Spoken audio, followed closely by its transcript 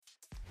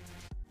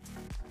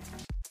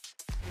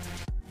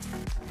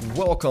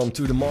Welcome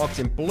to the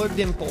Marketing Plugged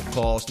In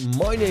podcast.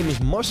 My name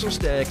is Marcel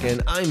Sterk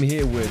and I'm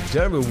here with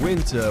Darren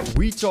Winter.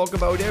 We talk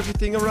about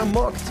everything around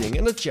marketing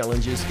and the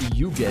challenges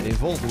you get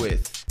involved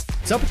with.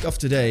 Topic of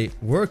today,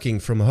 working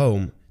from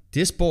home.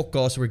 This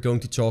podcast we're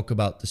going to talk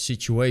about the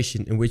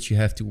situation in which you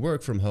have to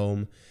work from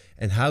home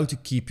and how to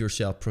keep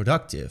yourself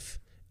productive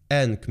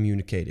and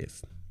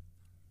communicative.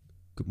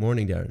 Good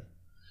morning, Darren.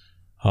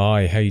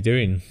 Hi, how you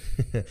doing?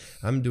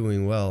 I'm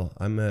doing well.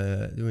 I'm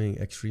doing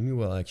extremely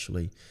well,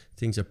 actually.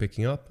 Things are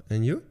picking up.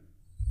 And you?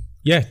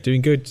 Yeah,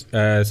 doing good.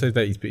 So that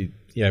is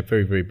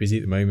very, very busy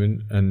at the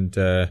moment. And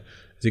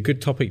it's a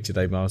good topic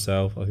today,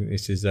 Marcel. I think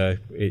this is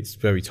it's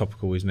very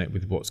topical, isn't it,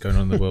 with what's going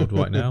on in the world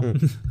right now?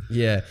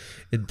 Yeah,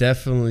 it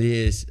definitely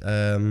is.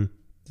 The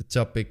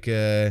topic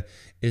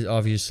is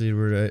obviously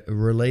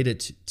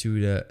related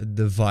to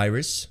the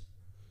virus.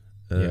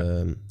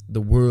 The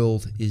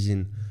world is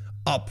in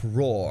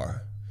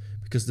uproar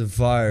because the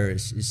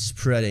virus is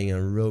spreading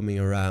and roaming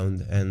around,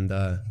 and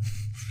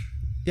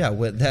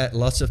with that,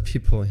 lots of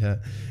people,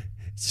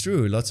 it's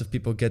true, lots of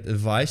people get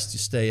advised to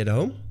stay at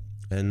home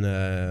and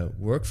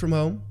work from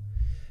home,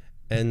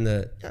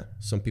 and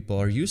some people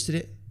are used to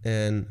it,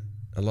 and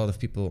a lot of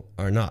people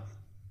are not,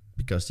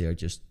 because they are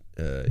just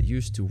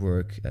used to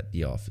work at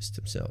the office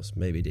themselves.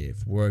 Maybe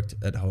they've worked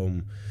at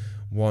home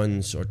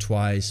once or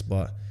twice,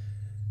 but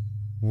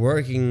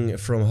working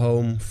from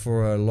home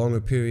for a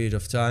longer period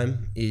of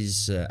time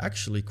is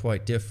actually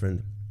quite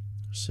different.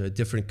 So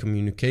different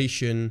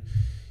communication,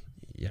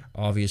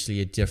 obviously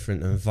a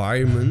different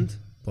environment,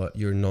 but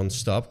you're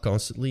non-stop,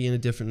 constantly in a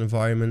different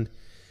environment.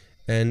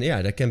 And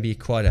that can be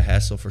quite a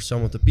hassle for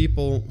some of the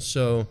people.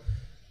 So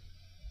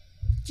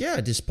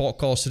this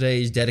podcast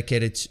today is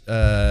dedicated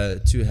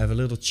to have a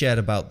little chat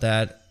about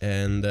that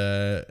and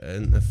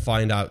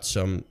find out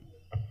some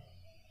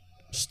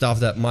stuff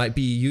that might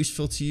be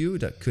useful to you,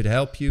 that could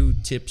help you,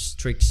 tips,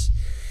 tricks,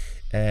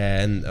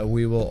 and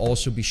we will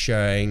also be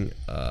sharing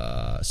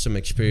some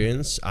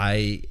experience.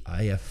 I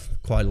have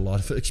quite a lot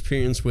of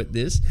experience with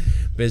this.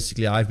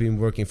 Basically, I've been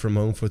working from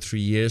home for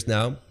 3 years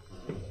now.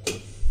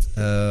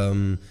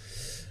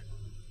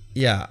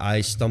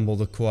 I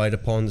stumbled quite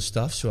upon the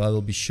stuff, so I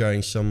will be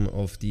sharing some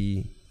of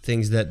the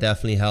things that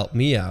definitely helped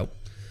me out.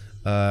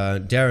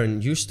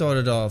 Darren, you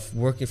started off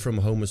working from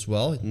home as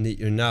well.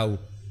 You're now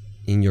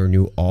in your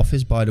new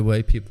office, by the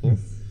way, people.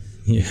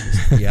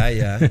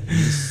 Yeah.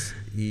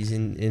 He's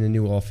in a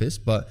new office,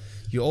 but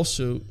you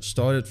also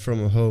started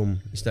from home.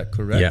 Is that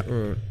correct? Yeah.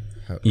 Or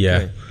how, okay.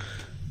 Yeah.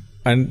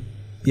 And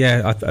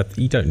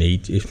you don't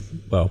need.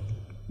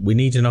 We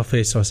need an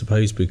office, I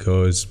suppose,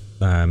 because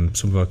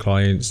some of our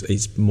clients,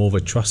 it's more of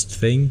a trust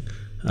thing.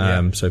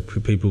 So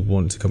people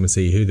want to come and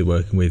see who they're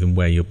working with and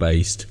where you're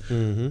based.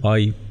 Mm-hmm.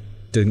 I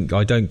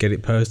don't get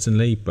it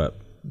personally, but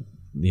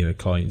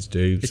clients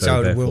do. It's so how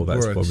the therefore world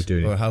that's works, what we're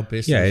doing. or how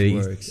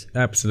business works.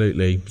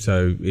 Absolutely.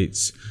 So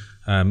it's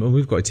and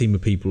we've got a team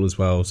of people as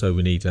well, so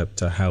we need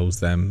to house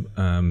them.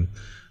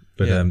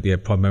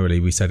 Primarily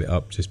we set it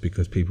up just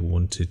because people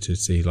wanted to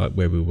see like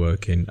where we're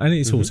working, and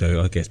it's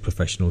also, I guess,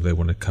 professional. They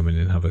want to come in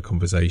and have a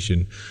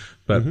conversation.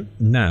 But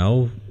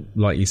now,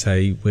 like you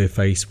say, we're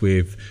faced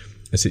with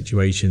a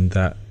situation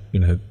that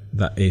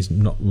that is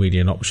not really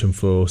an option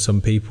for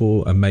some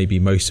people, and maybe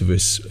most of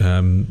us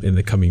in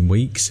the coming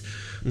weeks.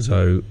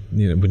 So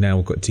we've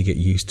now got to get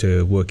used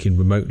to working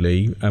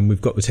remotely, and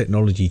we've got the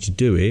technology to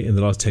do it. In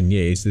the last 10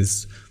 years,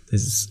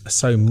 there's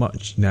so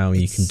much now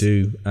you can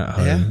do at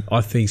home. Yeah.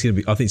 I think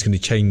it's going to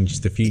change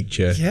the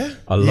future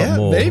a lot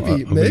more.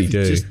 Maybe, really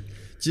do.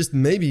 Just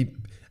maybe.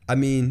 I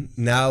mean,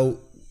 now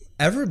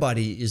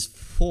everybody is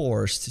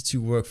forced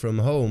to work from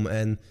home,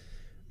 and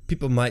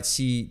people might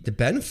see the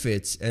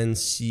benefits and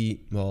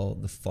see,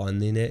 the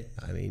fun in it.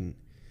 I mean,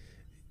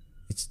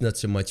 it's not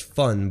so much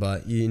fun,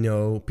 but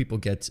people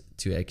get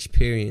to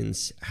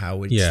experience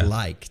how it's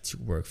like to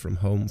work from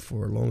home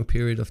for a long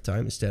period of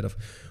time instead of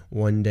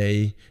one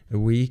day a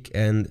week,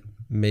 and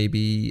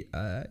maybe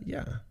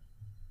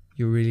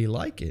you really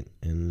like it.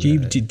 And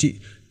do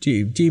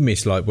you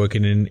miss like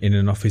working in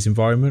an office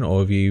environment, or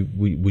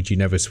would you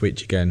never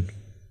switch again?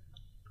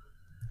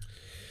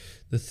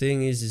 The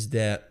thing is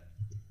that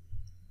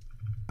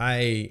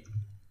the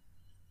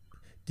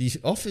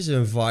office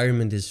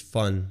environment is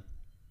fun.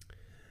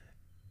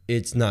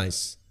 It's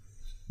nice.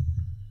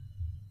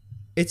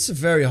 It's a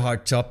very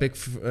hard topic,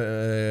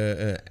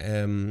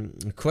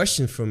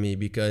 question for me,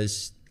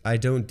 because I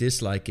don't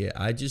dislike it.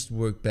 I just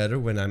work better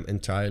when I'm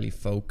entirely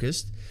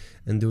focused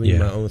and doing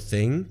my own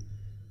thing.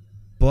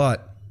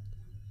 But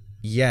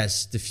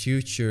yes, the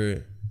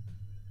future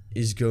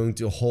is going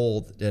to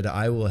hold that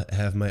I will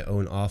have my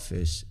own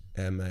office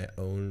and my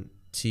own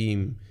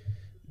team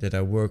that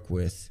I work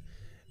with.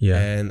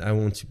 And I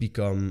want to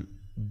become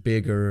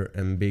bigger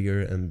and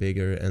bigger and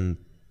bigger, and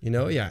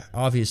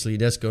obviously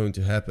that's going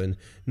to happen.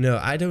 No,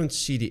 I don't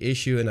see the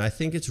issue, and I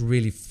think it's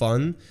really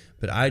fun,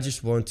 but I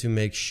just want to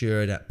make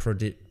sure that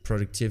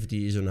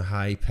productivity is on a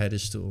high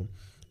pedestal.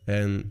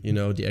 And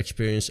the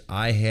experience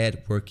I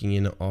had working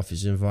in an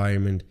office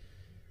environment,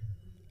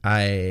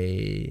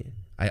 I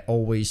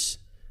always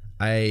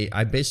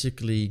I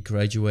basically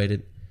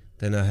graduated,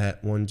 then I had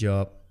one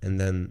job and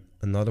then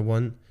another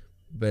one.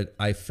 But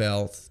I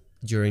felt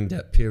during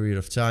that period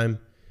of time,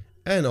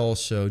 and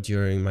also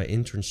during my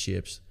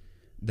internships,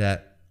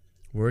 that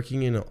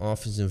working in an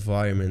office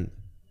environment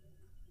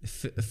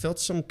felt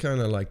some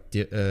kind of like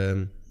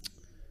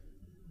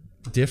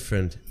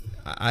different.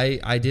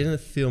 I didn't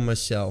feel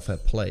myself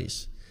at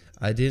place.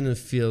 I didn't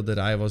feel that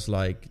I was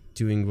like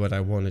doing what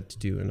I wanted to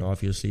do, and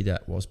obviously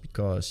that was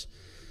because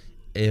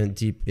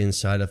deep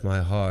inside of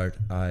my heart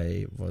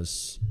I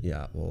was,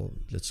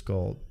 let's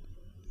call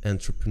it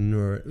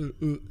entrepreneur.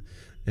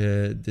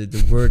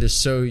 The word is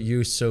so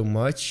used so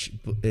much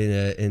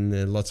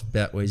in lots of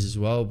bad ways as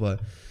well, but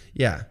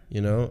yeah,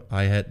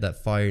 I had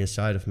that fire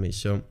inside of me.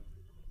 So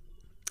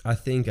I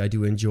think I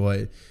do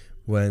enjoy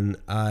when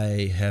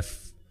I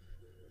have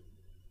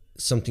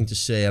something to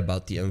say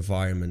about the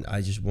environment.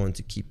 I just want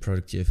to keep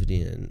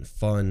productivity and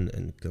fun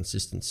and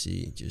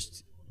consistency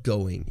just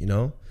going,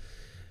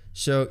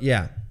 So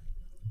yeah,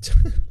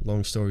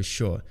 long story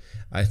short,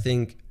 I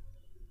think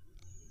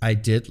I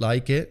did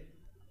like it.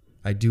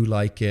 I do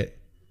like it.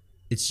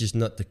 It's just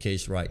not the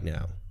case right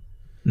now.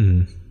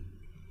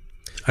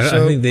 I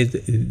think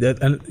that,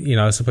 and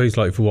I suppose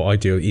like for what I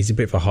do, it's a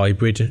bit of a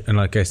hybrid, and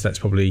I guess that's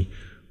probably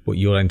what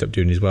you'll end up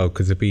doing as well,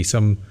 because there'll be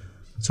some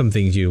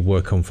things you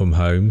work on from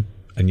home,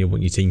 and you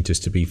want your team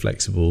just to be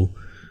flexible,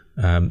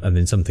 and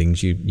then some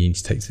things you need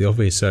to take to the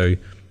office. So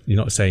you're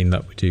not saying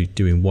that we're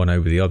doing one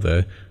over the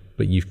other,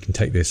 but you can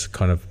take this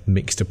kind of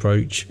mixed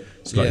approach.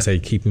 So like I say,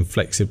 keeping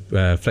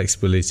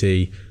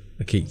flexibility,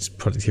 keeps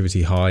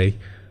productivity high.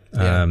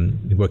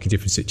 Work in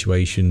different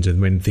situations, and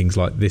when things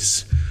like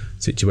this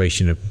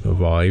situation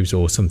arrives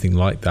or something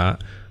like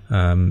that,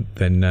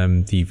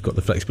 then you've got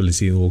the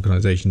flexibility in the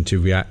organisation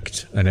to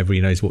react, and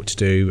everybody knows what to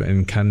do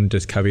and can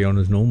just carry on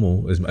as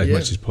normal as much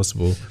as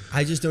possible.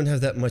 I just don't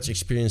have that much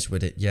experience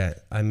with it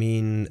yet. I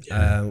mean,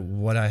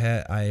 what I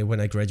had,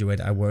 when I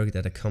graduated, I worked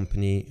at a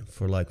company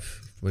for like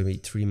maybe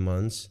 3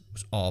 months. It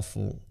was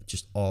awful,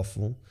 just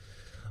awful.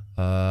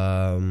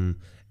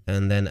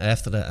 And then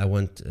after that, I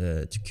went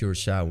to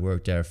Curacao and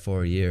worked there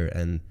for a year.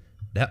 And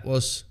it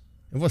was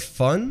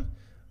fun,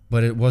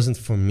 but it wasn't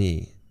for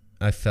me.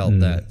 I felt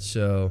that.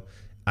 So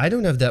I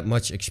don't have that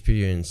much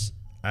experience.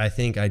 I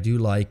think I do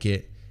like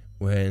it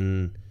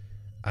when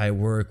I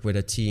work with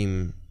a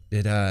team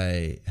that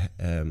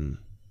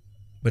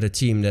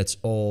that's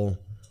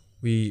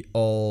we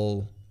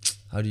all,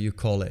 how do you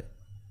call it?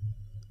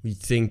 We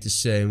think the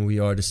same, we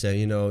are the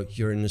same.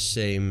 You're in the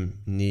same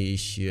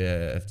niche, you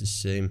have the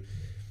same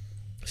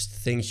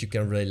things you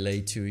can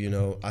relate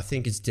to. I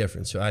think it's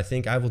different, so I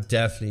think I will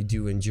definitely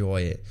do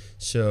enjoy it.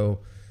 So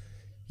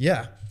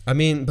yeah, I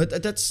mean, but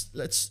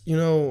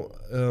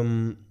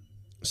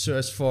so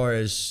as far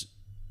as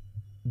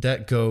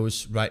that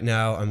goes, right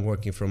now I'm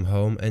working from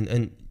home,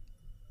 and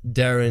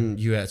Darren,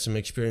 you had some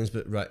experience,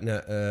 but right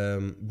now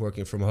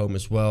working from home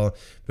as well,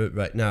 but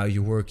right now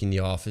you work in the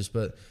office.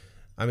 But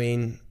I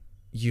mean,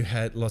 you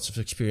had lots of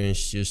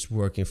experience just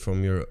working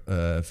from your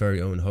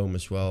very own home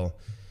as well.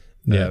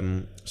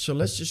 So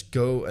let's just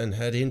go and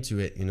head into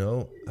it.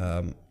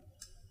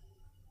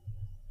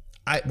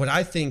 What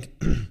I think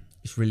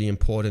is really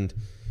important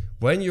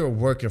when you're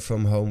working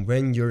from home,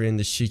 when you're in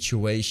the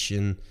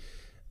situation,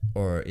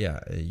 or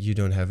you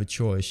don't have a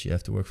choice, you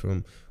have to work from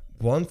home.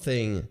 One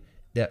thing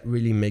that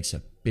really makes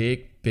a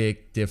big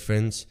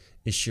difference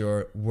is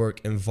your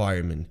work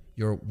environment,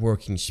 your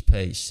working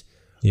space.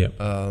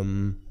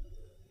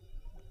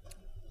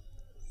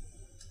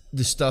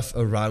 The stuff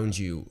around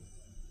you.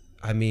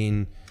 I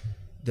mean,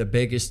 the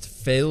biggest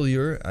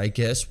failure, I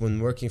guess,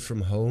 when working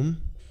from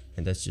home,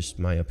 and that's just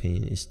my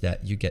opinion, is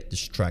that you get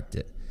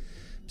distracted.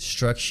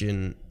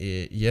 Distraction,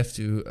 you have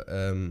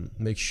to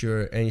make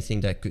sure anything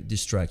that could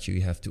distract you,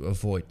 you have to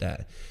avoid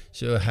that.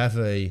 So have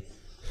a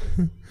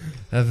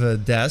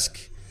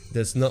desk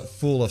that's not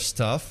full of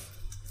stuff,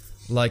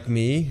 like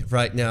me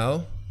right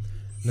now.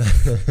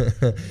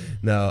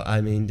 No, I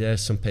mean,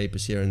 there's some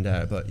papers here and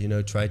there, but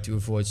try to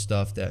avoid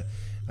stuff that,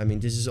 I mean,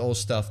 this is all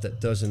stuff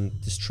that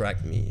doesn't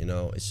distract me.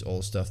 It's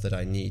all stuff that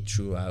I need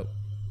throughout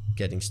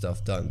getting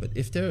stuff done. But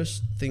if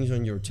there's things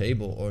on your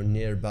table or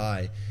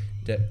nearby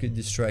that could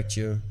distract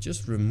you,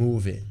 just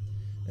remove it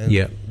and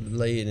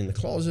lay it in the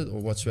closet or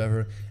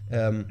whatsoever.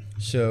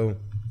 So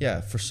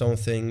for some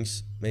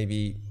things,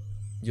 maybe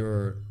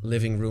your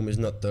living room is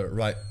not the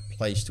right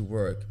place to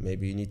work.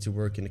 Maybe you need to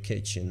work in the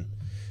kitchen.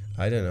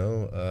 I don't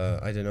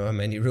know how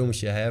many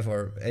rooms you have,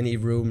 or any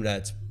room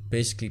that's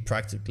basically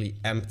practically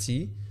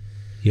empty.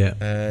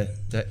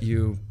 That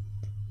you've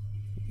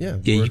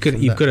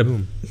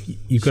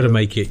got to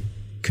make it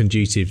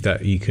conducive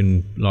that you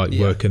can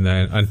work in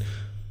there. And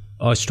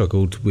I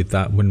struggled with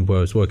that when I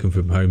was working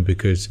from home,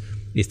 because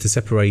it's the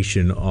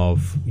separation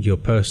of your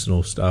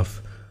personal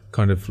stuff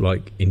kind of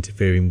like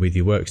interfering with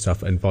your work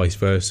stuff, and vice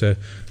versa.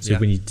 So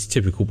when your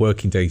typical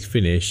working day's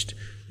finished,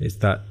 it's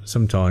that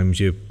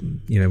sometimes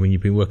when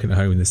you've been working at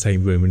home in the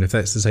same room, and if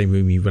that's the same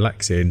room you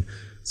relax in,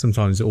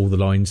 sometimes all the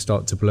lines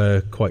start to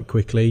blur quite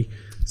quickly.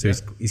 So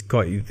it's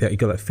quite, you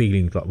got that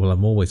feeling like, well,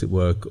 I'm always at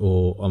work,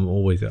 or I'm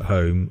always at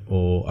home,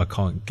 or I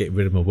can't get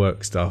rid of my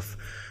work stuff.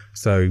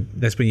 So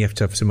that's when you have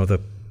to have some other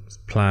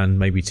plan,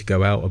 maybe to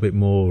go out a bit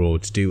more or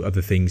to do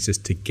other things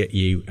just to get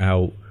you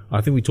out.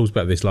 I think we talked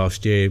about this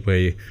last year,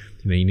 where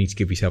you need to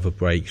give yourself a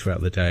break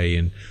throughout the day,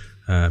 and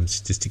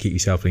just to keep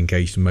yourself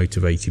engaged and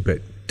motivated.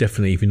 But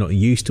definitely, if you're not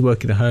used to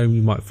working at home,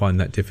 you might find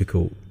that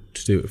difficult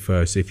to do at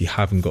first if you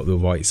haven't got the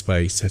right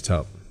space set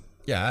up.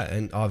 Yeah,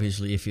 and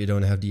obviously if you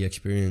don't have the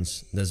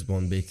experience, that's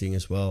one big thing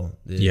as well.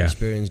 The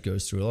experience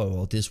goes through, oh,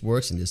 well, this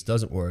works and this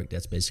doesn't work.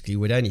 That's basically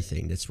with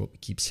anything. That's what we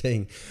keep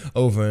saying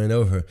over and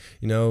over.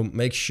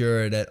 Make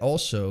sure that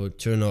also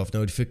turn off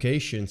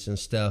notifications and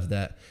stuff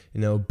that,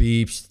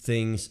 beeps,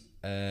 things,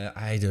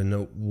 I don't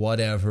know,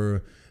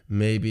 whatever.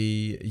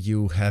 Maybe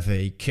you have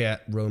a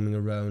cat roaming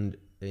around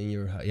in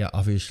your house. Yeah,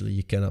 obviously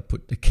you cannot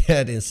put the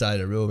cat inside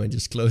a room and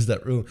just close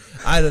that room.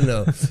 I don't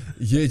know.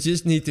 You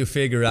just need to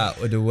figure out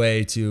the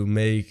way to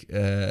make keep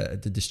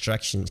the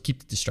distractions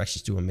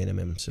to a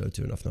minimum. So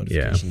turn off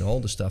notification,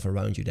 all the stuff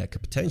around you that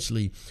could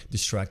potentially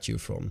distract you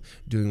from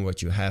doing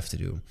what you have to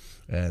do.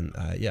 And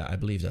I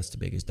believe that's the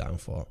biggest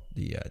downfall,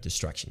 the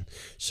distraction.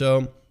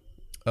 So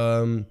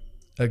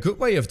a good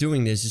way of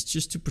doing this is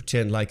just to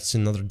pretend like it's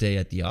another day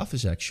at the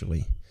office,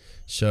 actually.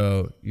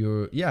 So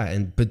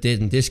but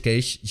in this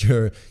case,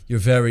 you're your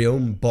very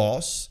own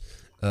boss.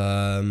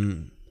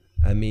 Obviously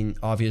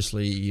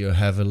you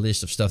have a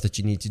list of stuff that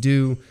you need to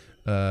do,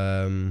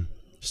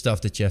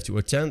 stuff that you have to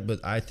attend. But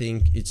I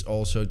think it's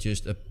also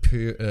just a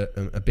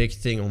big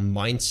thing on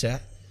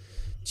mindset.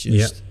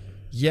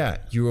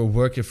 You are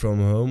working from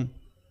home.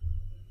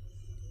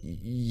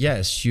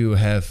 Yes, you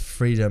have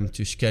freedom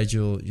to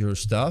schedule your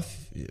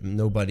stuff.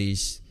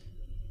 Nobody's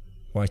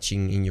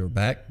watching in your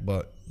back,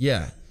 but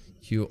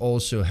you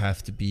also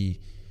have to be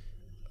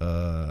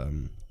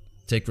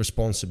take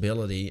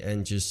responsibility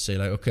and just say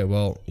like, okay,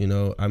 well,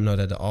 I'm not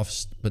at the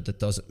office, but that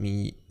doesn't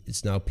mean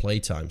it's now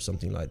playtime,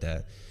 something like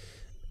that.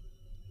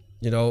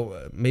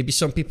 Maybe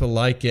some people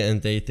like it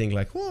and they think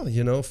like,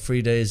 well,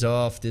 3 days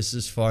off, this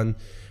is fun.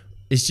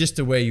 It's just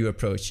the way you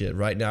approach it.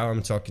 Right now,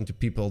 I'm talking to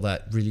people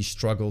that really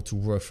struggle to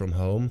work from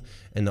home,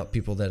 and not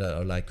people that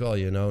are like, oh,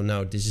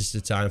 now this is the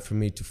time for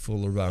me to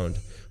fool around.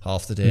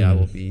 Half the day I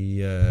will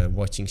be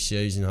watching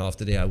series, and half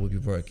the day I will be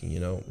working.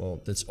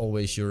 Well, that's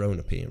always your own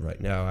opinion. Right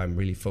now, I'm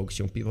really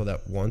focusing on people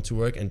that want to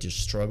work and just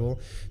struggle.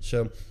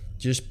 So,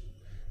 just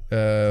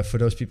for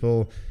those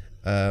people,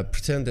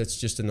 pretend that's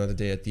just another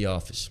day at the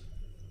office,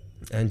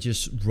 and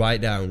just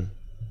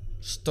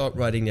start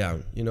writing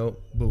down.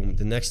 Boom.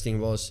 The next thing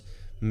was,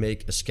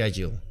 make a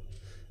schedule.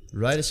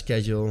 Write a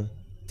schedule.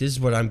 This is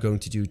what I'm going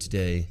to do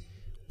today.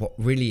 What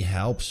really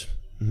helps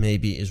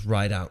maybe is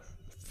write out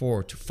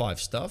 4 to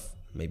 5 stuff.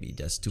 Maybe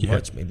that's too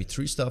much. Maybe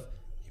 3 stuff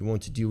you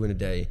want to do in a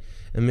day,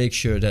 and make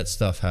sure that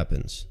stuff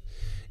happens.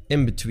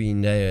 In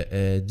between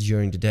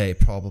during the day,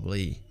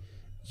 probably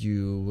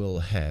you will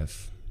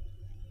have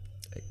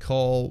a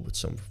call with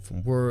someone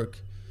from work.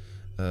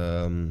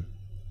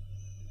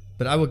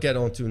 But I will get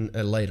on to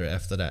later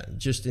after that,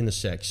 just in a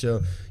sec.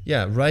 So,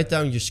 write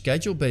down your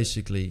schedule,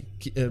 basically.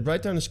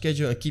 Write down a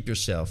schedule and keep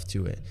yourself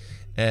to it.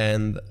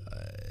 And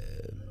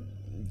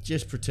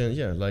just pretend,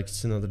 like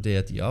it's another day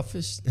at the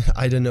office.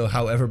 I don't know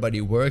how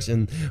everybody works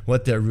and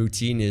what their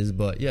routine is,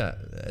 but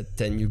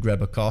then you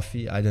grab a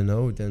coffee. I don't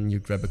know. Then you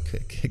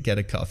get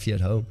a coffee at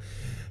home.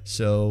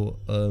 So,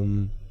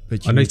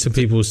 but I know some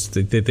people,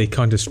 they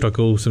kind of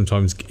struggle.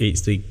 Sometimes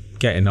it's the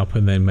getting up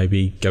and then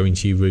maybe going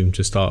to your room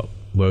to start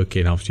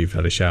working after you've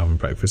had a shower and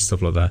breakfast,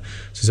 stuff like that.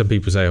 So some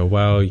people say, oh,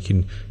 well, you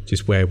can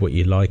just wear what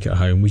you like at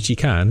home, which you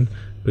can.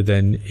 But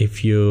then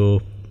if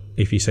you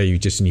say you're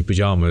just in your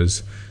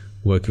pajamas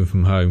working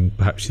from home,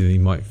 perhaps you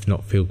might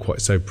not feel quite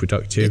so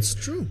productive. It's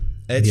true.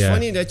 It's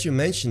funny that you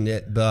mentioned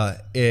it,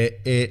 but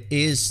it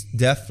is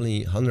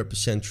definitely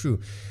 100% true.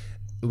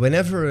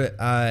 Whenever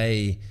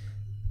I've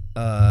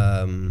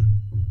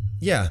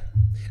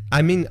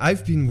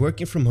been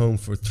working from home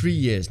for 3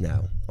 years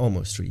now,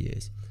 almost 3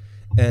 years.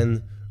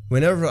 And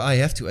whenever I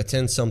have to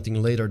attend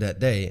something later that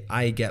day,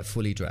 I get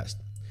fully dressed.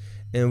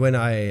 And when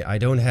I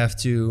don't have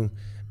to,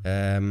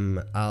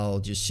 I'll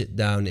just sit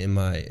down in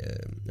my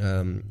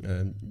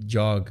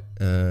jog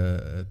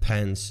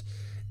pants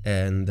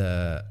and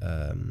a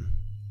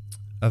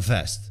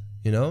vest,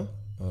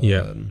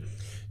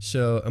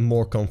 so a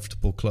more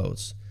comfortable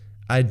clothes.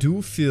 I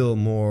do feel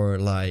more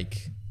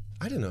like,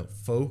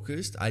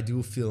 focused. I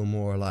do feel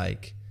more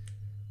like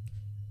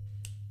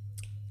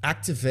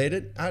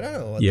activated. I don't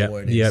know what the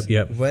word is.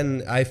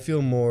 When I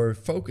feel more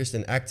focused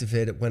and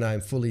activated when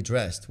I'm fully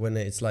dressed, when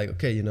it's like,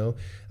 okay,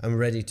 I'm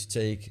ready to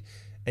take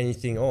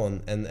anything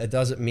on. And it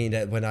doesn't mean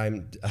that when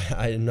I'm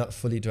not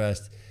fully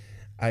dressed,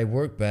 I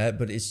work bad,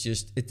 but it's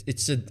just,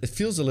 it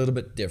feels a little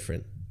bit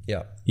different.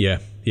 Yeah,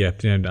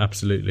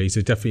 absolutely.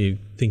 So definitely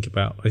think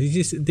about,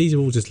 these are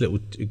all just little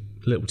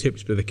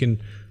tips, but they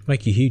can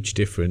make a huge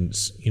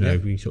difference.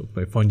 We talk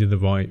about finding the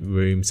right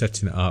room,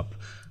 setting it up.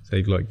 So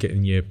like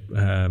getting your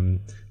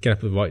get up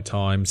at the right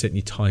time, setting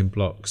your time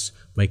blocks,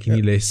 making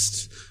your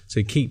lists.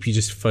 So keep you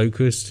just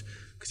focused.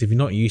 Because if you're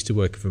not used to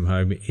working from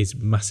home, it's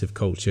massive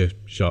culture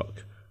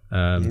shock.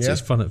 So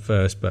it's fun at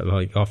first, but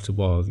like after a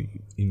while,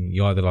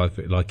 you either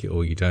like it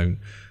or you don't.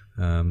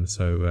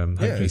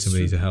 Hopefully some of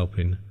these are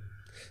helping.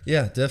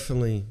 Yeah,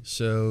 definitely.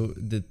 So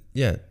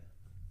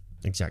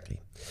exactly.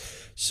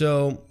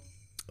 So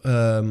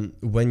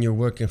when you're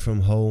working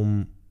from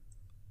home,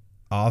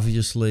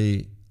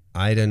 obviously,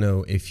 I don't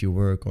know if you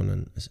work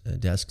on a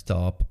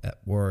desktop at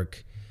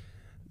work.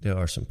 There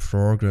are some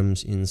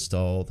programs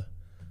installed.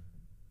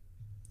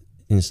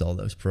 Install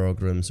those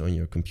programs on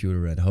your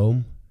computer at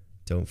home.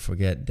 Don't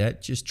forget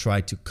that. Just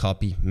try to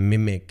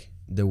mimic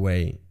the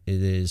way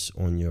it is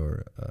on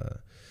your,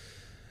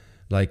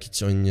 like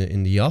it's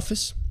in the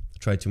office.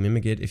 Try to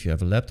mimic it. If you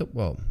have a laptop,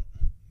 well,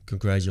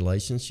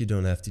 congratulations, you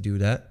don't have to do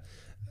that.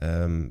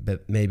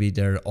 But maybe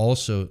there are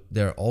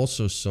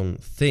also some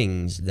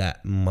things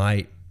that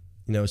might,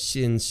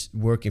 since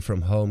working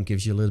from home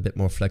gives you a little bit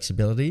more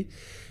flexibility.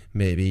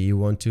 Maybe you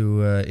want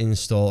to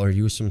install or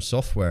use some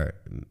software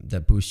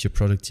that boosts your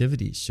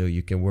productivity, so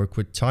you can work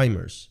with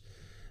timers.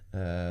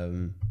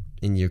 In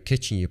your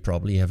kitchen, you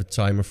probably have a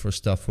timer for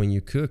stuff when you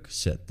cook.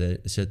 Set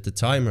the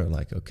timer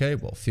like, okay,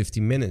 well,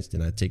 50 minutes.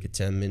 Then I take a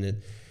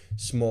 10-minute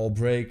small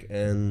break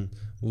and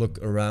look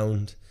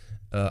around.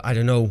 I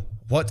don't know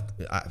what,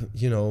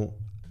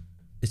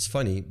 it's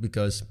funny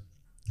because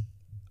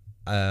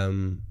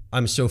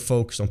I'm so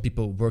focused on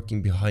people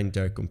working behind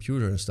their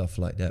computer and stuff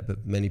like that.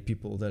 But many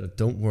people that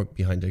don't work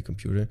behind their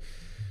computer,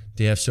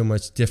 they have so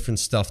much different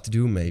stuff to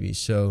do maybe.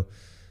 So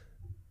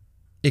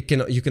you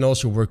can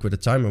also work with a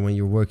timer when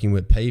you're working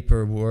with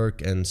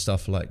paperwork and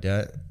stuff like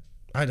that.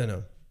 I don't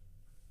know.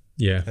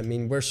 Yeah. I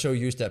mean, we're so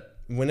used that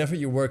whenever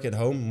you work at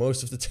home,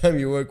 most of the time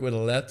you work with a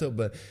laptop,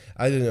 but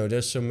I don't know.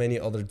 There's so many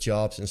other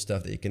jobs and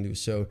stuff that you can do.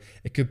 So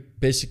it could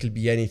basically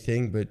be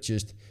anything, but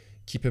just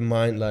keep in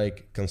mind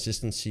like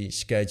consistency,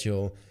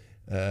 schedule,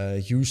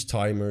 use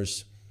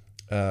timers.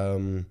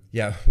 When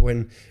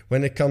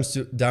it comes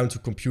down to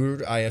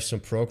computer, I have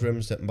some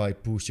programs that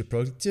might boost your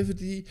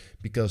productivity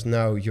because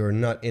now you're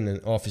not in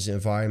an office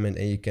environment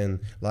and you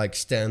can like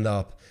stand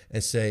up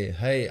and say,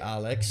 hey,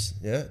 Alex,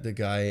 the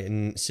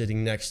guy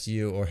sitting next to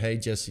you, or hey,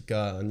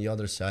 Jessica on the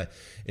other side.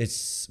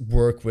 It's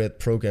work with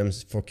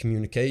programs for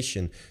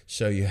communication.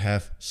 So you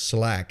have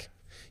Slack,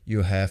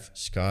 you have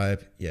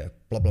Skype,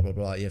 blah, blah, blah,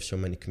 blah. You have so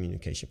many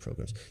communication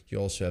programs. You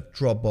also have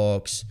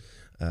Dropbox.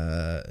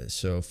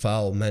 So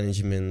file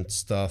management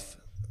stuff,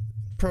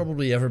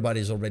 probably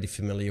everybody's already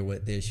familiar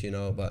with this,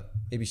 but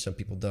maybe some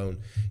people don't,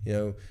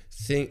 the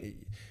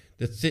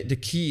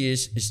key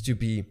is to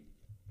be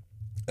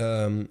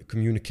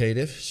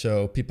communicative,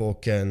 so people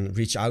can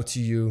reach out to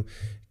you.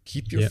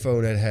 Keep your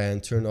phone at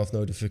hand, turn off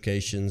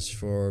notifications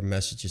for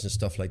messages and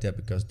stuff like that,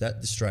 because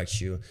that distracts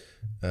you.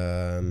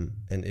 And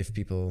if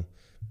people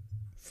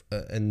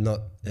and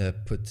not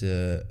put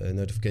a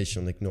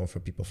notification on ignore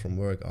for people from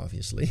work,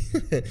 obviously.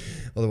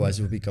 Otherwise,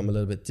 it will become a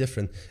little bit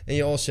different. And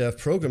you also have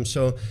programs.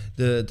 So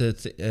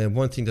the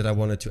one thing that I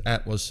wanted to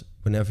add was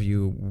whenever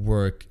you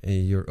work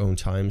in your own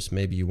times,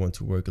 maybe you want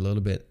to work a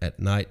little bit at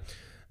night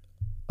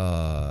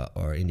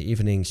or in the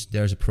evenings,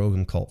 there's a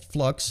program called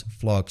Flux.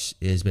 Flux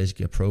is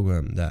basically a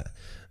program that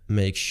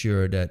makes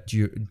sure that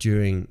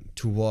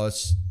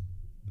towards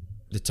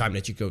the time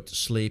that you go to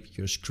sleep,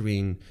 your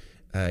screen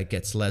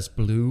gets less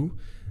blue,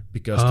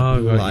 because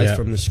the blue light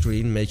from the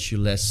screen makes you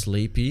less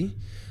sleepy.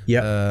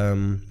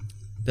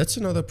 That's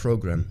another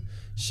program.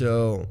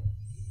 So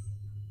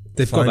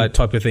they've got that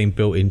type of thing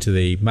built into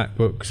the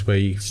MacBooks where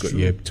you've got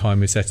your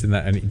timer set in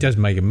that, and it does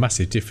make a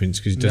massive difference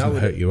because it doesn't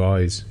hurt your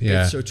eyes.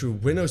 It's so true.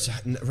 Windows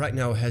right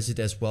now has it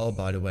as well,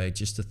 by the way,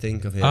 just to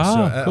think of it.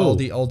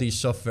 Cool. All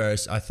these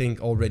softwares, I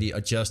think, already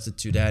adjusted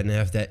to that and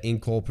have that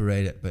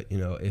incorporated. But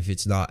if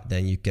it's not,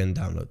 then you can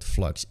download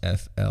Flux,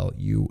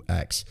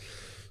 Flux.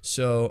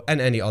 So,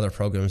 and any other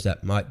programs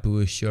that might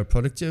boost your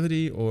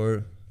productivity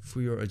or for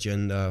your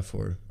agenda,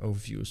 for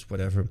overviews,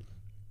 whatever.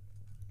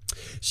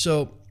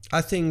 So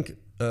I think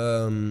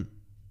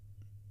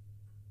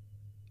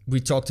we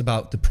talked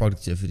about the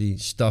productivity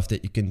stuff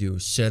that you can do.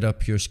 Set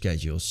up your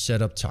schedule, set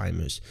up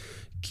timers,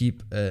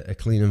 keep a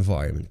clean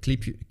environment,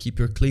 keep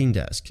your clean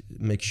desk,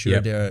 make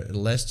sure there are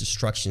less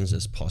distractions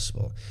as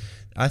possible.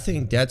 I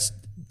think that's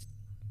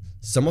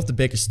some of the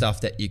biggest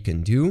stuff that you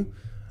can do.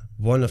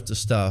 One of the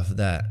stuff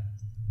that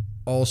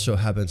also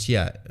happens,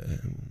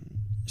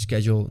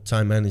 schedule,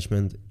 time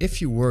management.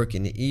 If you work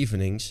in the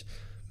evenings,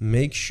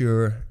 make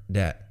sure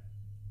that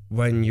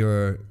when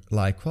you're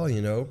like,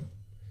 well,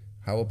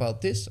 how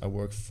about this? I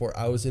work 4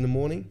 hours in the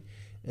morning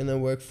and I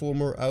work 4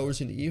 more hours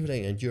in the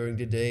evening. And during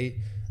the day,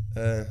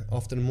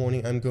 after the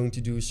morning, I'm going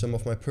to do some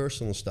of my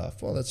personal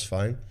stuff. Well, that's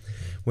fine.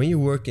 When you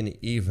work in the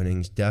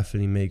evenings,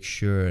 definitely make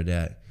sure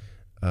that,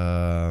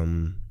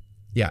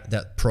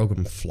 that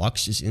program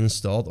Flux is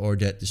installed, or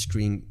that the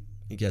screen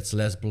gets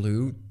less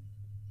blue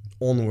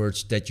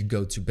onwards that you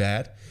go to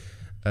bed.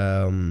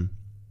 And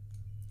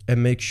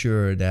make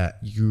sure that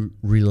you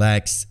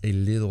relax a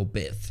little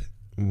bit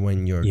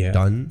when you're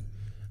done,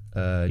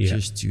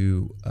 just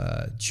to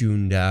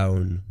tune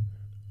down,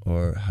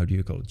 or how do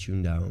you call it?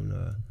 Tune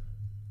down.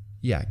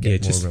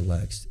 get more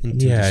relaxed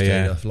into the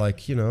state of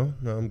like, no,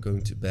 I'm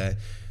going to bed.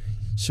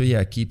 So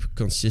keep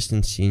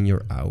consistency in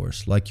your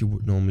hours like you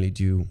would normally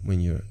do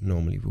when you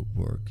normally would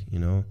work,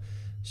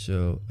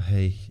 So,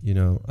 hey,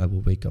 I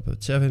will wake up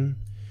at 7,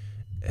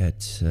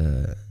 at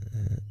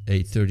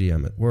 8:30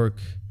 I'm at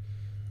work,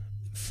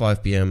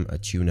 5 p.m. I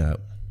tune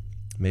out.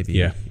 Maybe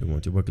you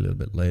want to work a little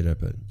bit later,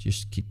 but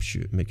just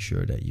make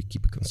sure that you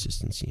keep a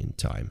consistency in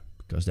time,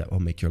 because that will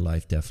make your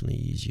life definitely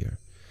easier.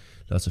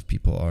 Lots of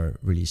people are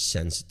really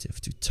sensitive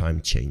to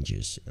time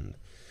changes and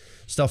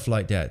stuff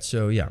like that.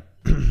 So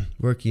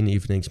working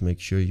evenings, make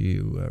sure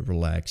you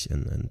relax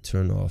and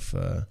turn off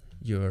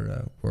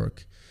your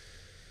work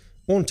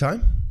on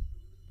time.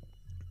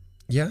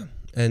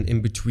 And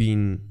in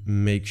between,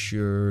 make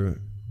sure,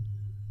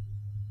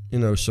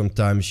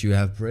 sometimes you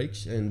have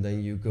breaks and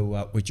then you go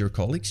out with your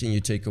colleagues and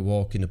you take a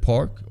walk in the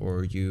park,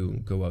 or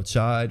you go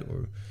outside,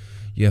 or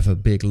you have a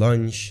big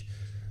lunch.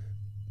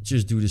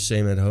 Just do the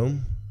same at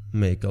home.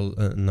 Make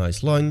a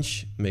nice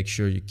lunch. Make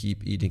sure you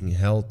keep eating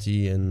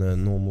healthy and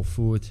normal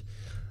food.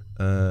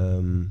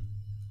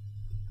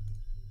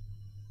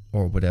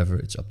 Or whatever,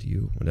 it's up to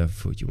you. Whatever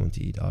food you want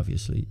to eat,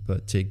 obviously.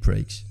 But take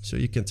breaks. So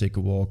you can take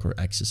a walk or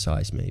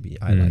exercise maybe.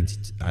 I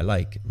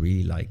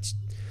really like to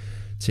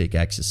take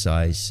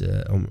exercise.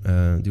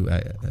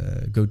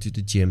 Go to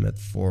the gym at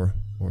 4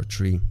 or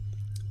 3.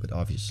 But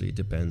obviously it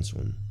depends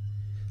on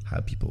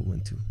how people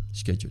want to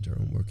schedule their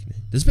own working day.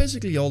 That's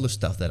basically all the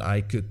stuff that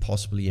I could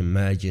possibly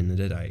imagine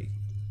that I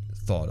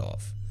thought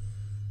of.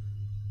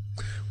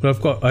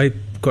 Well, I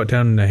got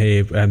down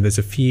here. There's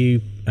a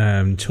few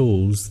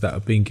tools that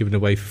have been given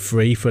away for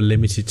free for a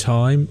limited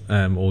time,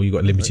 or you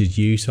got limited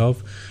use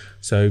of.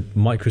 So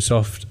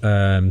Microsoft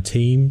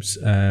Teams.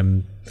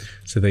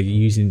 So they're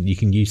using. You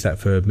can use that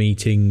for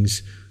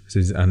meetings. So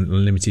there's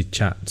unlimited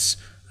chats.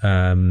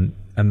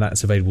 And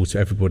that's available to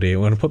everybody.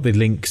 I'm going to put the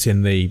links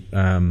in the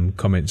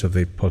comments of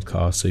the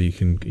podcast, so you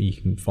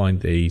can find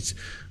these.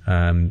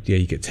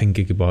 You get 10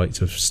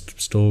 gigabytes of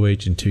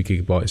storage and 2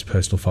 gigabytes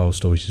personal file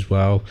storage as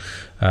well.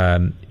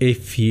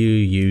 If you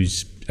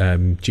use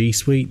G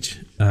Suite,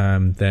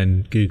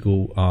 then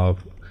Google are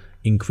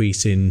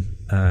increasing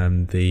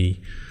the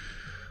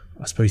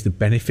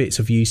benefits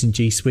of using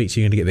G Suite. So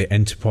you're going to get the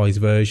enterprise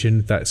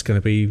version. That's going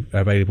to be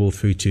available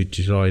through to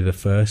July the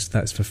 1st.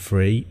 That's for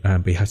free,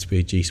 but you have to be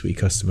a G Suite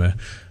customer.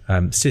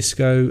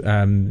 Cisco,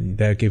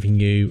 they're giving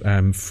you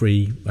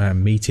free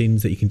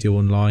meetings that you can do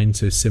online.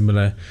 So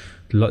similar,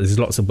 there's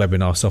lots of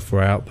webinar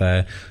software out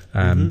there,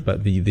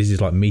 but this is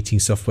like meeting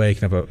software. You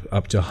can have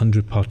up to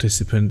 100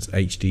 participants,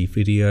 HD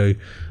video.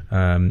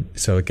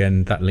 So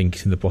again, that link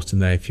is in the bottom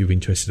there if you're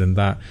interested in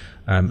that.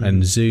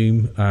 And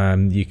Zoom,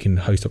 you can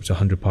host up to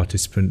 100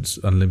 participants,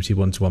 unlimited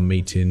one-to-one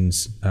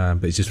meetings,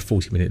 but it's just a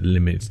 40-minute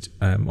limit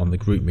on the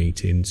group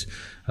meetings.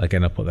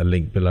 Again, I'll put that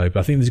link below.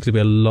 But I think there's going to be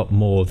a lot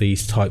more of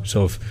these types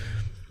of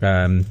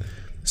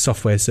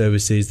software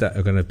services that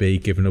are going to be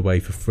given away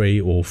for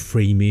free or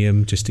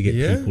freemium, just to get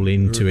people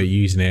into it,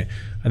 using it.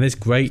 And it's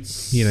great,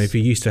 if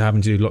you're used to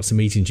having to do lots of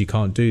meetings, you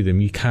can't do them.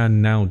 You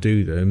can now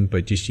do them,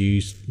 but just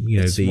use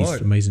these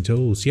smart, amazing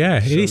tools.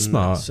 It is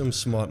smart. Some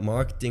smart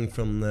marketing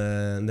from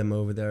them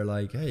over there,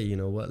 like, hey, you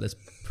know what, let's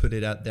put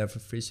it out there for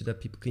free so that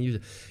people can use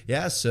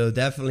it. So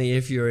definitely,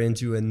 if you're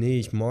into a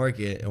niche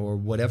market or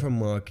whatever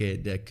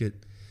market that could,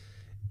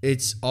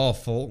 it's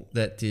awful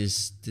that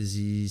this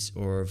disease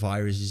or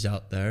virus is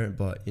out there,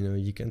 but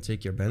you can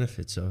take your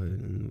benefits of it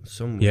in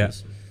some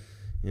ways.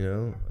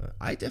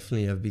 I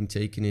definitely have been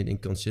taking it in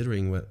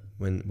considering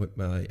when with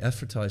my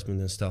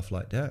advertisement and stuff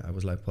like that. I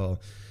was like, well,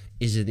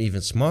 is it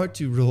even smart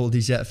to roll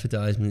these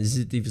advertisements? Is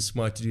it even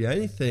smart to do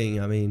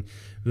anything? I mean,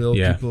 will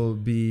people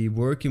be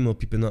working? Will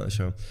people not?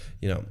 So,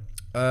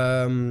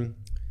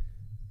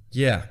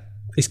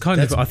 It's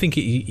kind of, I think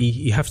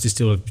you have to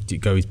still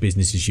go with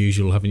business as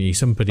usual, haven't you?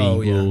 Somebody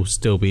will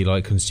still be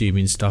like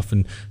consuming stuff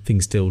and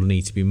things still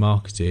need to be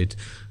marketed.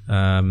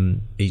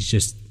 It's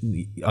just,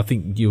 I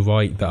think you're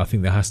right that I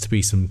think there has to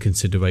be some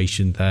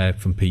consideration there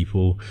from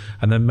people.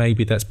 And then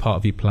maybe that's part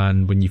of your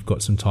plan when you've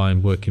got some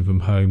time working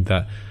from home,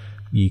 that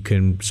you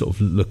can sort of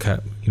look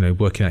at,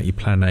 working out your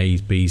plan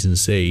A's, B's and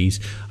C's,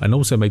 and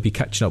also maybe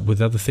catching up with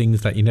other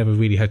things that you never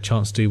really had a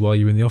chance to do while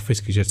you're in the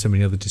office because you had so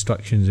many other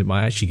distractions. It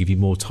might actually give you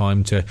more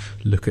time to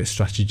look at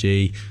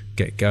strategy,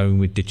 get going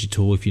with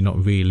digital if you're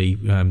not really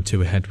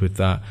too ahead with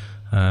that.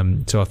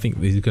 So I think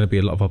there's going to be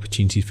a lot of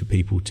opportunities for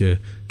people to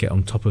get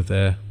on top of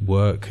their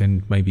work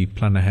and maybe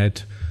plan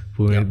ahead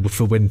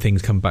for when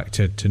things come back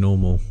to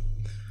normal.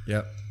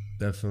 Yeah,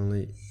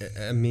 definitely.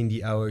 I mean,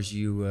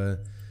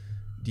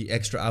 the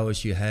extra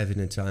hours you have in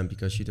a time,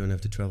 because you don't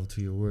have to travel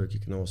to your work, you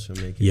can also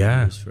make it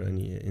use for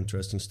any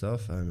interesting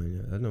stuff. I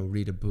mean, I don't know,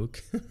 read a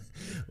book.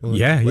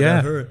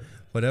 Whatever.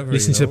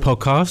 Listen to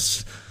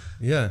podcasts.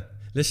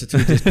 Listen to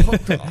this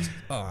podcast.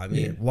 Oh, I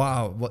mean,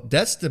 wow,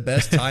 that's the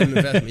best time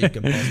investment you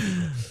can possibly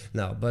do.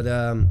 No, but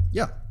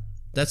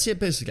that's it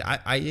basically.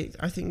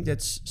 I think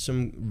that's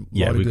some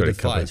really good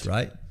advice,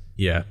 right?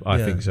 Yeah, I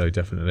think so,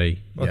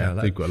 definitely. Okay,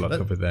 we've got a lot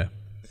covered there.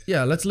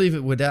 Yeah, let's leave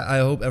it with that. I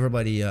hope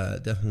everybody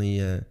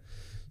definitely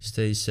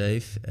stay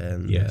safe,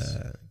 and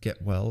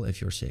get well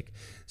if you're sick.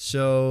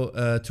 So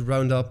to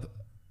round up,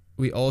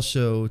 we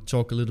also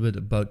talk a little bit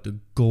about the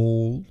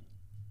goal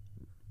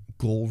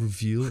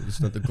reveal. It's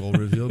not the goal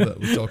reveal, but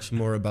we talk some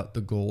more about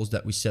the goals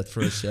that we set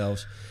for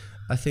ourselves.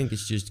 I think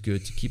it's just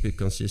good to keep a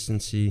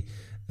consistency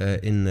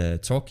in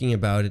talking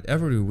about it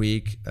every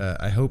week.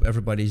 I hope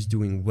everybody's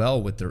doing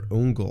well with their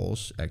own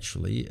goals,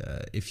 actually,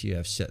 if you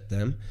have set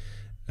them.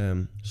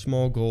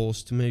 Small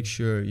goals to make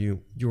sure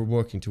you're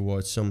working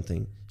towards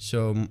something.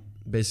 So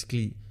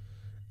basically,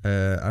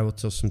 I will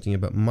tell something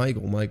about my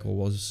goal. My goal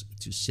was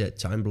to set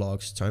time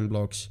blocks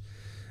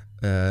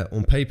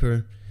on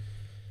paper.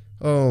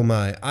 Oh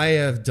my, I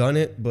have done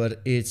it,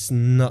 but it's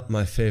not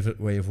my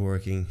favorite way of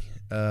working.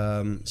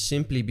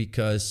 Simply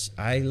because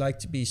I like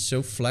to be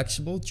so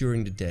flexible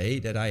during the day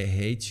that I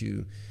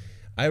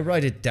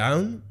write it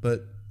down,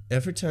 but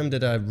every time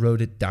that I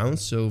wrote it down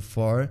so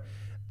far,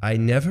 I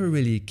never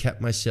really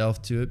kept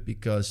myself to it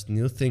because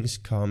new things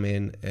come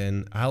in,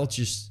 and I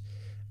just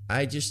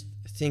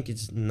think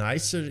it's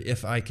nicer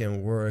if I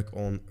can work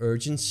on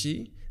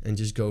urgency and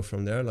just go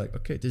from there. Like,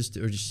 okay, this is the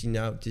urgency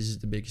now, this is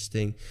the biggest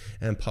thing,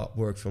 and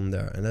work from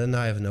there. And then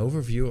I have an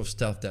overview of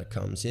stuff that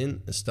comes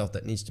in and stuff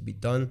that needs to be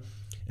done,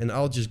 and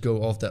I'll just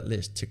go off that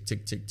list, tick,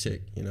 tick, tick,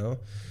 tick, you know?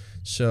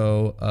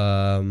 So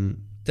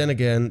then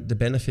again, the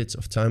benefits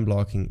of time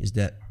blocking is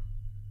that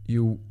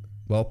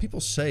people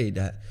say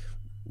that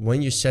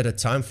when you set a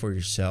time for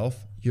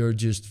yourself, you're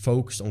just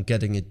focused on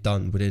getting it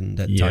done within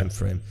that time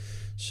frame.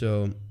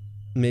 So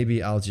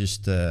maybe I'll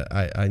just,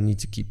 I need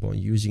to keep on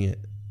using it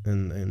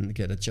and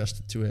get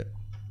adjusted to it.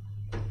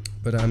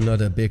 But I'm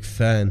not a big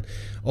fan.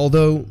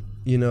 Although,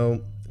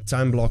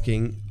 time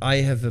blocking, I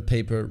have a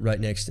paper right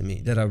next to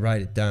me that I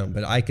write it down,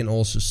 but I can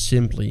also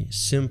simply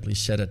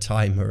set a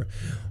timer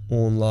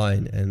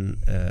online and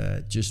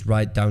just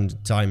write down the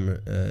timer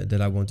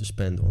that I want to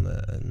spend on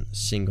a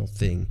single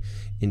thing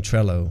in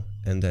Trello,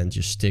 and then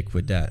just stick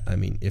with that. I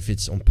mean, if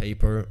it's on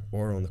paper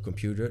or on the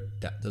computer,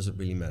 that doesn't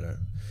really matter.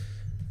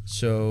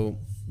 So,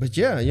 but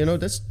yeah,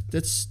 that's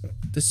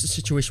the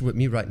situation with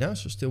me right now.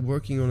 So still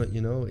working on it.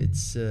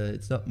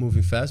 It's not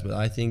moving fast, but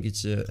I think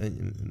it's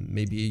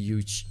maybe a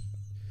huge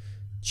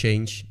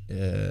change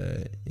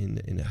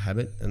in a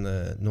habit.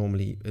 And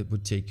normally it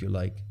would take you,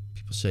 like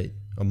people say,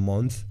 a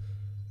month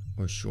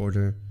or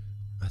shorter.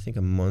 I think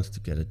a month to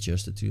get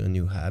adjusted to a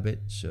new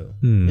habit. So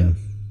yeah,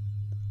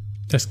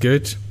 that's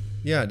good.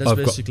 Yeah, that's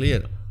basically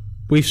it.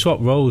 We've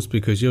swapped roles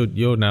because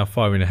you're now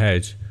firing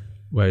ahead,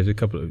 whereas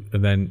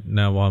and then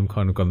now I'm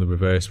kind of gone the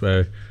reverse,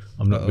 where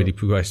I'm not really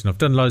progressing. I've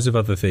done loads of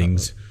other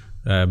things,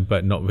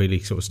 but not really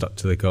sort of stuck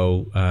to the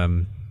goal.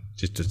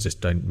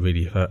 Just don't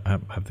really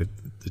have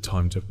the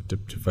time to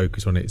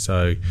focus on it.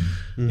 So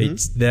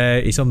it's there.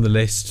 It's on the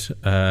list.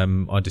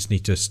 I just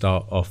need to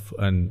start off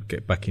and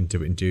get back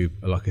into it and do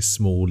like a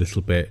small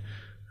little bit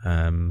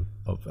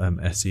of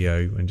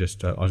SEO, and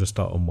I'll just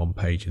start on one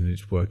page and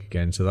just work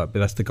again. So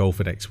that's the goal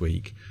for next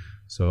week.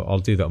 So I'll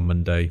do that on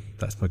Monday.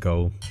 That's my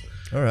goal.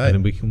 All right.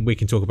 And then we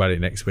can talk about it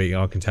next week.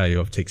 I can tell you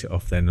I've ticked it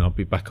off then, and I'll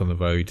be back on the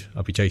road.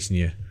 I'll be chasing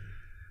you.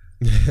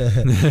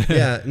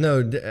 Yeah,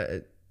 no,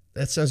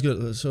 that sounds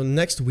good. So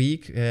next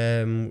week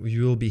we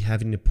will be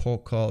having the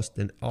podcast,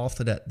 and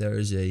after that there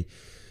is a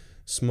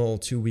small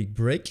 2-week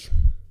break.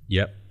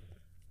 Yep.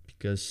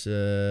 Because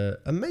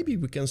maybe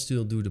we can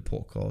still do the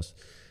podcast,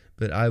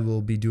 but I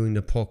will be doing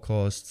the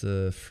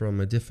podcast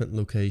from a different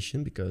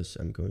location because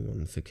I'm going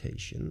on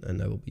vacation,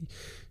 and I will be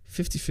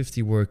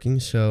 50-50 working.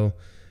 So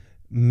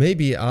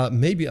maybe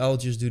I'll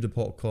just do the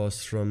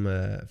podcast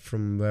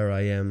from where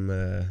I am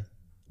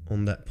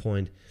on that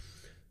point.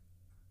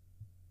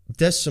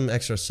 There's some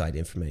extra side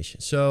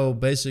information. So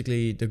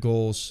basically the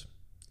goals,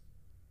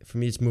 for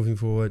me, it's moving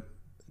forward.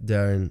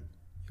 Darren,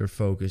 you're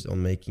focused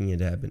on making it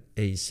happen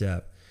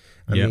ASAP.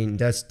 I mean,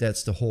 that's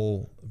the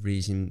whole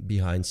reason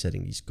behind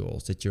setting these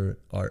goals, that you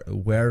are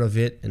aware of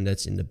it, and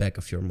that's in the back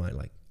of your mind,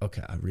 like,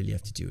 okay, I really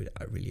have to do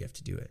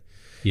it.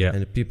 Yeah.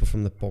 And the people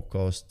from the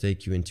podcast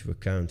take you into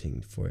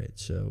accounting for it.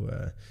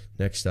 So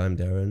next time,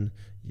 Darren,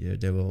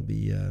 there will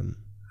be...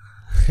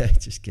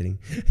 just kidding.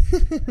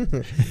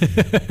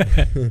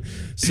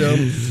 So,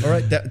 all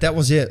right, that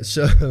was it.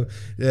 So,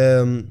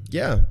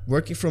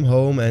 working from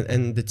home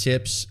and the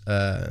tips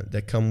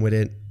that come with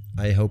it.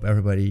 I hope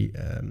everybody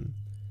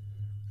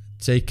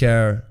takes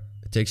care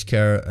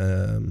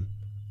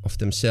of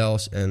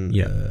themselves and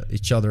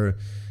each other.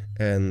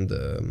 And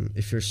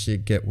if you're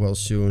sick, get well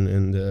soon.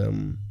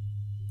 And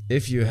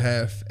if you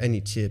have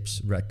any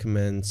tips,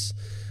 recommends,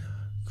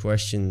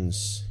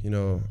 questions,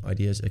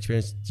 ideas,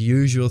 experience, the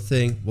usual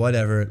thing,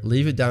 whatever,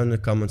 leave it down in the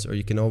comments, or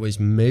you can always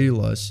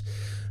mail us.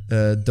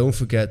 Don't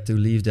forget to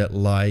leave that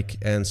like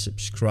and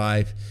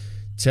subscribe.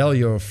 Tell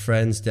your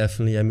friends,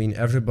 definitely. I mean,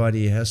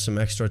 everybody has some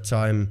extra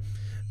time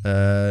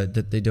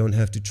that they don't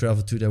have to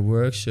travel to their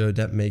work, so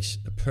that makes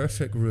a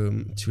perfect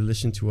room to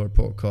listen to our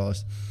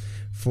podcast.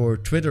 For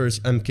Twitter, it's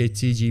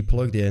MKTG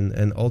Plugged In,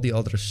 and all the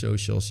other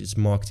socials, it's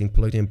Marketing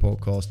Plugged In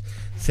Podcast.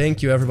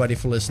 Thank you, everybody,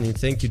 for listening.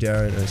 Thank you,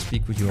 Darren, and I'll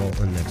speak with you all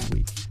on next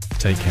week.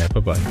 Take care.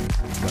 Bye-bye.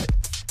 Bye.